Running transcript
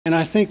And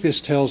I think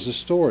this tells the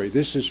story.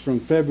 This is from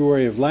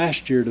February of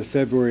last year to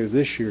February of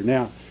this year.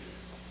 Now,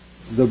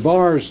 the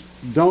bars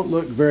don't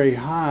look very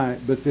high,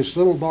 but this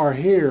little bar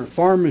here,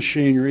 farm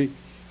machinery,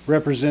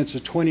 represents a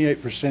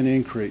 28%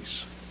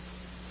 increase.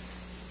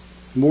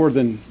 More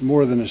than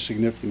a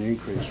significant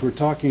increase. We're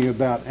talking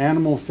about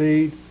animal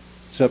feed,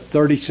 it's up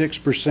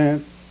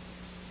 36%.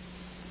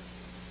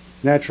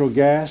 Natural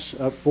gas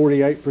up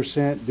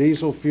 48%,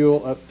 diesel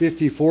fuel up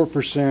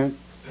 54%,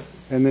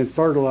 and then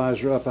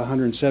fertilizer up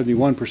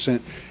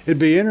 171%. It'd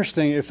be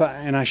interesting if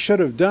I should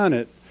have done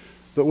it,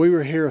 but we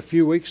were here a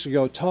few weeks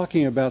ago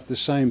talking about the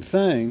same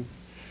thing,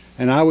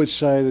 and I would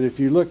say that if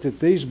you looked at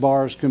these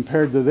bars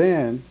compared to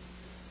then,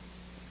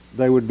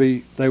 they would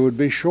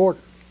be shorter.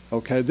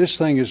 Okay, this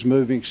thing is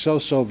moving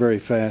so very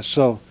fast.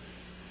 So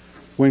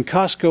when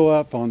costs go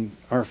up on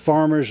our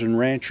farmers and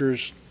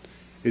ranchers,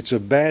 it's a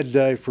bad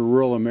day for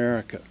rural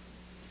America.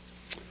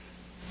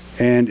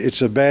 And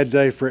it's a bad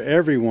day for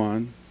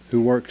everyone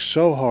who works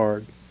so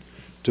hard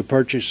to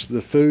purchase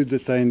the food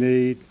that they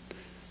need,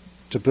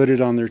 to put it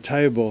on their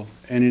table,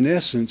 and in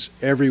essence,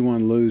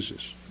 everyone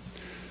loses.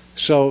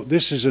 So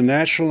this is a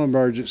national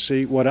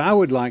emergency. What I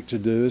would like to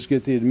do is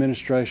get the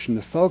administration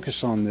to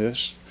focus on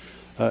this.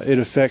 It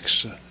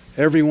affects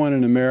everyone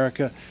in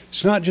America.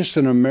 It's not just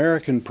an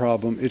American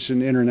problem, it's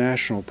an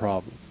international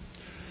problem.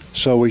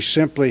 So we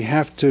simply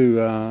have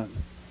to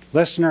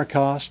lessen our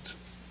cost,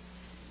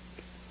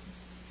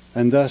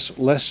 and thus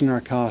lessen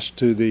our cost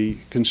to the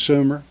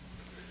consumer,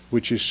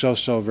 which is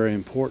so very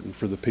important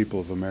for the people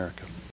of America.